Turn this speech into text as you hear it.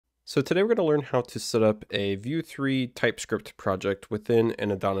So today we're going to learn how to set up a Vue 3 TypeScript project within an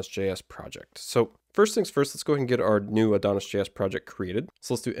AdonisJS project. So first things first, let's go ahead and get our new AdonisJS project created.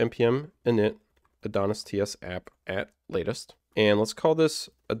 So let's do npm init AdonisTS app at latest. And let's call this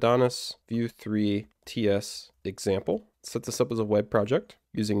Adonis Vue 3 TS example. Set this up as a web project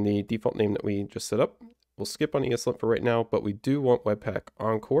using the default name that we just set up. We'll skip on ESLint for right now, but we do want Webpack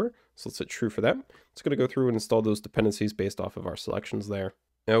Encore. So let's hit true for that. It's going to go through and install those dependencies based off of our selections there.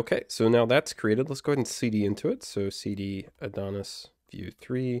 Okay, so now that's created. Let's go ahead and cd into it. So cd Adonis Vue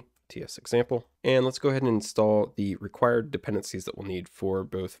 3 TS example. And let's go ahead and install the required dependencies that we'll need for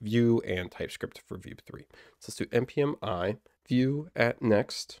both Vue and TypeScript for Vue 3. So let's do npm I Vue at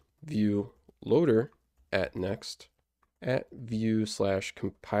next, Vue loader at next, at Vue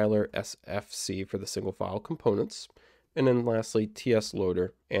 /compiler sfc for the single file components. And then lastly, TS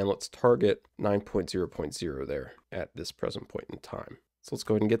loader. And let's target 9.0.0 there at this present point in time. So let's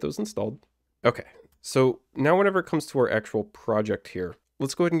go ahead and get those installed. Okay, so now whenever it comes to our actual project here,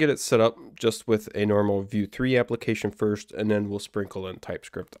 let's go ahead and get it set up just with a normal Vue 3 application first, and then we'll sprinkle in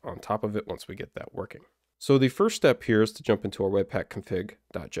TypeScript on top of it once we get that working. So the first step here is to jump into our webpack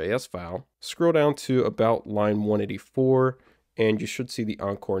config.js file, scroll down to about line 184, and you should see the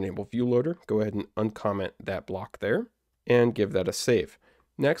Encore enable Vue loader. Go ahead and uncomment that block there and give that a save.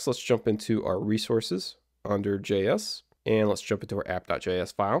 Next, let's jump into our resources under JS, and let's jump into our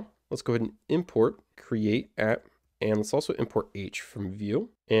app.js file. Let's go ahead and import create app, and let's also import h from Vue.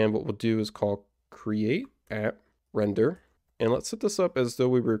 And what we'll do is call create app render. And let's set this up as though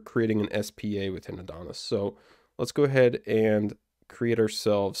we were creating an SPA within Adonis. So let's go ahead and create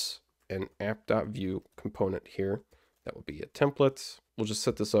ourselves an app.vue component here. That will be a template. We'll just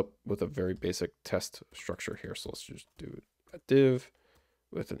set this up with a very basic test structure here. So let's just do a div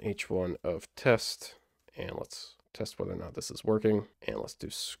with an h1 of test. And let's test whether or not this is working. And let's do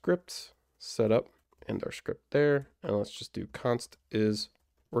script setup and our script there. And let's just do const is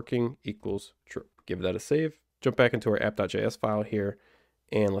working equals true. Give that a save. Jump back into our app.js file here,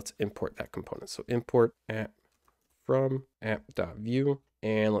 and let's import that component. So import app from app.vue,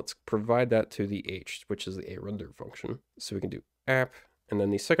 and let's provide that to the h, which is the render function. So we can do app, and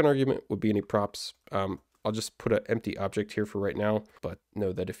then the second argument would be any props. I'll just put an empty object here for right now, but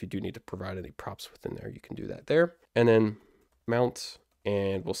know that if you do need to provide any props within there, you can do that there. And then mount,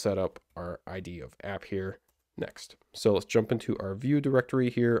 and we'll set up our ID of app here. Next. So let's jump into our Vue directory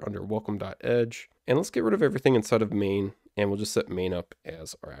here under welcome.edge, and let's get rid of everything inside of main, and we'll just set main up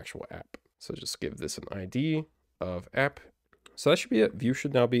as our actual app. So just give this an ID of app. So that should be it. Vue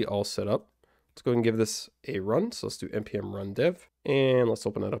should now be all set up. Let's go ahead and give this a run. So let's do npm run dev, and let's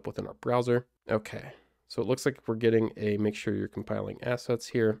open that up within our browser. Okay. So it looks like we're getting a make sure you're compiling assets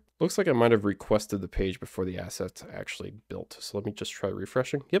here. Looks like I might have requested the page before the assets actually built. So let me just try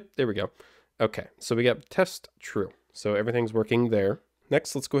refreshing. Yep, there we go. Okay, so we got test true. So everything's working there.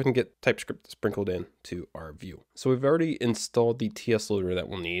 Next, let's go ahead and get TypeScript sprinkled in to our Vue. So we've already installed the TS loader that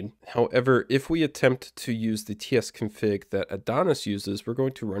we'll need. However, if we attempt to use the tsconfig that Adonis uses, we're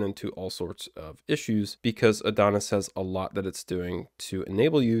going to run into all sorts of issues because Adonis has a lot that it's doing to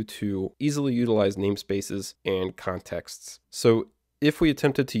enable you to easily utilize namespaces and contexts. So if we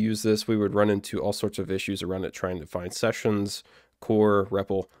attempted to use this, we would run into all sorts of issues around it trying to find sessions, core,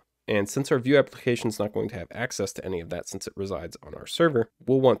 REPL. And since our Vue application is not going to have access to any of that since it resides on our server,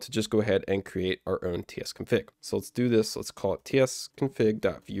 we'll want to just go ahead and create our own tsconfig. So let's do this. Let's call it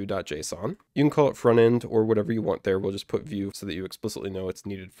tsconfig.vue.json. You can call it front end or whatever you want there. We'll just put Vue so that you explicitly know it's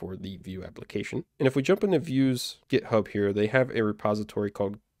needed for the Vue application. And if we jump into Vue's GitHub here, they have a repository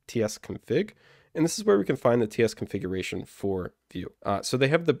called tsconfig. And this is where we can find the TS configuration for Vue. So they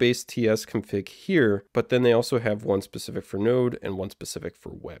have the base TS config here, but then they also have one specific for Node and one specific for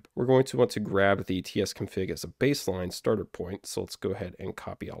web. We're going to want to grab the TS config as a baseline starter point. So let's go ahead and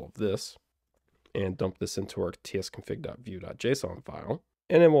copy all of this and dump this into our tsconfig.vue.json file.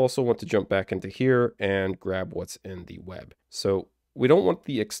 And then we'll also want to jump back into here and grab what's in the web. So we don't want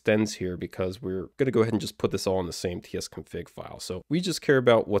the extends here because we're going to go ahead and just put this all in the same tsconfig file. So we just care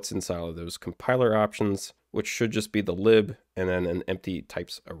about what's inside of those compiler options, which should just be the lib and then an empty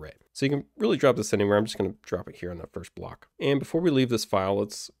types array. So you can really drop this anywhere. I'm just going to drop it here in the first block. And before we leave this file,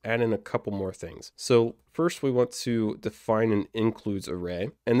 let's add in a couple more things. So first we want to define an includes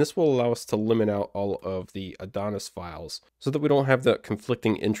array, and this will allow us to limit out all of the Adonis files so that we don't have that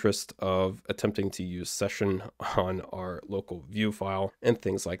conflicting interest of attempting to use session on our local Vue file and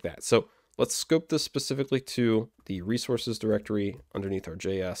things like that. So let's scope this specifically to the resources directory underneath our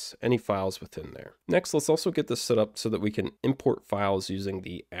JS, any files within there. Next, let's also get this set up so that we can import files using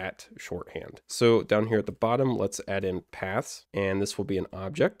the @ shorthand. So down here at the bottom, let's add in paths, and this will be an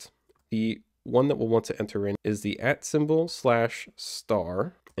object. The one that we'll want to enter in is the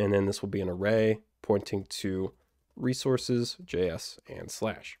 @symbol/star, and then this will be an array pointing to resources, JS, and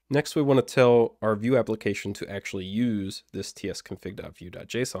 /. Next, we want to tell our Vue application to actually use this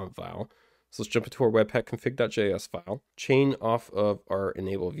tsconfig.vue.json file. So let's jump into our Webpack config.js file, chain off of our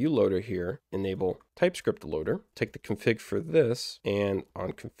enable Vue loader here, enable TypeScript loader, take the config for this, and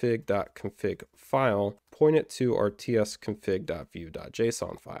on config.config file, point it to our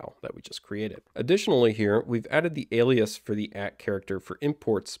tsconfig.vue.json file that we just created. Additionally here, we've added the alias for the character for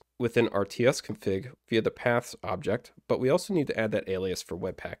imports within our tsconfig via the paths object, but we also need to add that alias for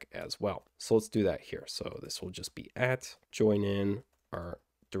Webpack as well. So let's do that here. So this will just be join in our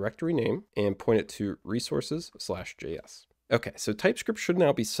directory name and point it to resources/JS. Okay, so TypeScript should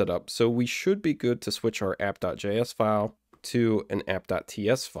now be set up. So we should be good to switch our app.js file to an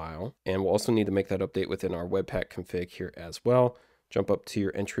app.ts file. And we'll also need to make that update within our Webpack config here as well. Jump up to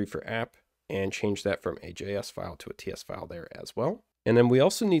your entry for app and change that from a JS file to a TS file there as well. And then we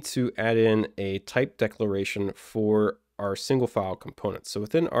also need to add in a type declaration for our single file components. So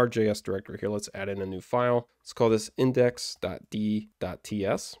within our JS directory here, let's add in a new file. Let's call this index.d.ts.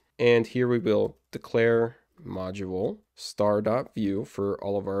 And here we will declare module star.vue for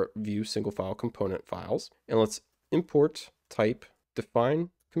all of our Vue single file component files. And let's import type define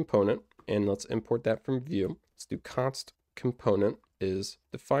component, and let's import that from Vue. Let's do const component is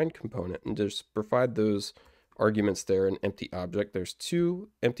define component, and just provide those arguments there, an empty object. There's 2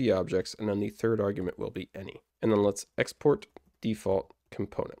 empty objects, and then the third argument will be any. And then let's export default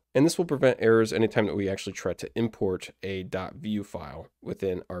component. And this will prevent errors anytime that we actually try to import a .vue file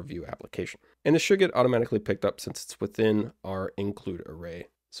within our Vue application. And this should get automatically picked up since it's within our include array.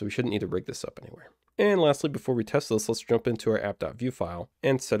 So we shouldn't need to rig this up anywhere. And lastly, before we test this, let's jump into our app.vue file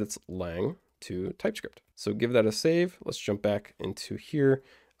and set its lang to TypeScript. So give that a save. Let's jump back into here.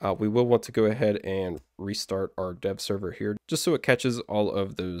 We will want to go ahead and restart our dev server here just so it catches all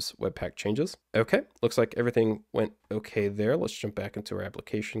of those Webpack changes. Okay, looks like everything went okay there. Let's jump back into our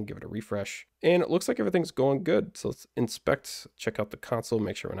application, give it a refresh, and it looks like everything's going good. So let's inspect, check out the console,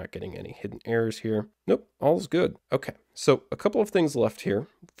 make sure we're not getting any hidden errors here. Nope, all's good. Okay, so a couple of things left here.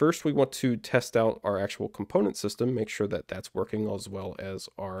 First, we want to test out our actual component system, make sure that that's working as well as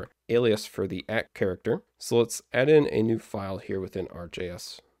our alias for the character. So let's add in a new file here within our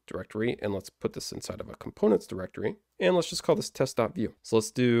JS directory, and let's put this inside of a components directory, and let's just call this test.vue. So let's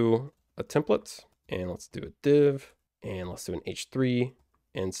do a template, and let's do a div, and let's do an h3,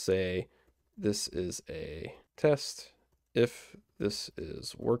 and say this is a test. If this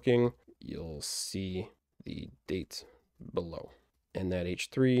is working, you'll see the date below, and that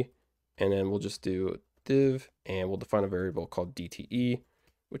h3, and then we'll just do a div, and we'll define a variable called dte,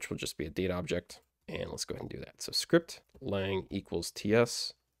 which will just be a date object, and let's go ahead and do that. So script lang equals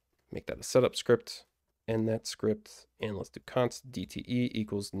ts, make that a setup script, and that script, and let's do const dte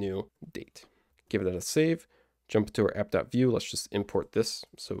equals new date. Give that a save, jump into our app.vue, let's just import this.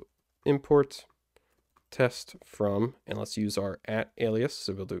 So import test from, and let's use our alias,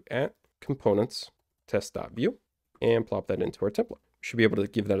 so we'll do components test.vue, and plop that into our template. We should be able to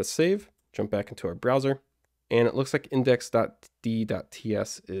give that a save, jump back into our browser, and it looks like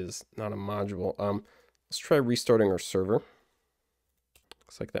index.d.ts is not a module. Let's try restarting our server.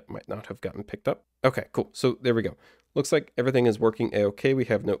 Looks like that might not have gotten picked up. Okay, cool. So there we go. Looks like everything is working a-okay. We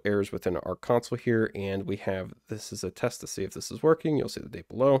have no errors within our console here, and we have, this is a test to see if this is working. You'll see the date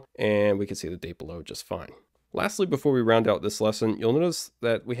below, and we can see the date below just fine. Lastly, before we round out this lesson, you'll notice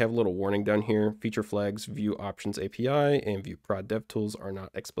that we have a little warning down here. Feature flags, Vue Options API, and Vue Prod DevTools are not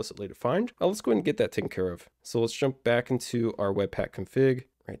explicitly defined. Let's go ahead and get that taken care of. So let's jump back into our Webpack config.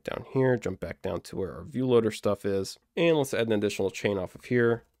 Right down here, jump back down to where our Vue loader stuff is, and let's add an additional chain off of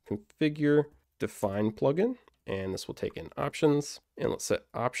here, configure define plugin, and this will take in options, and let's set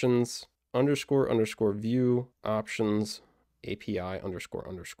options __ Vue options API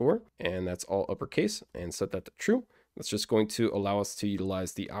 __, and that's all uppercase, and set that to true. That's just going to allow us to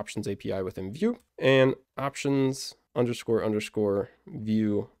utilize the options API within Vue, and options __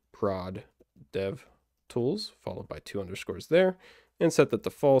 Vue prod dev tools, followed by 2 underscores there, and set that to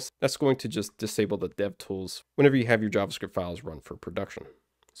false. That's going to just disable the dev tools whenever you have your JavaScript files run for production.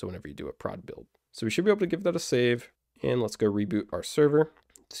 So whenever you do a prod build. So we should be able to give that a save, and let's go reboot our server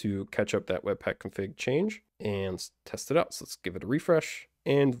to catch up that Webpack config change and test it out. So let's give it a refresh,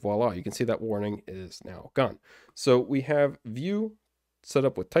 and voila, you can see that warning is now gone. So we have Vue set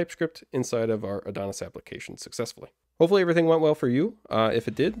up with TypeScript inside of our Adonis application successfully. Hopefully everything went well for you. If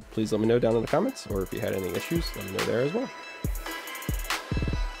it did, please let me know down in the comments, or if you had any issues, let me know there as well.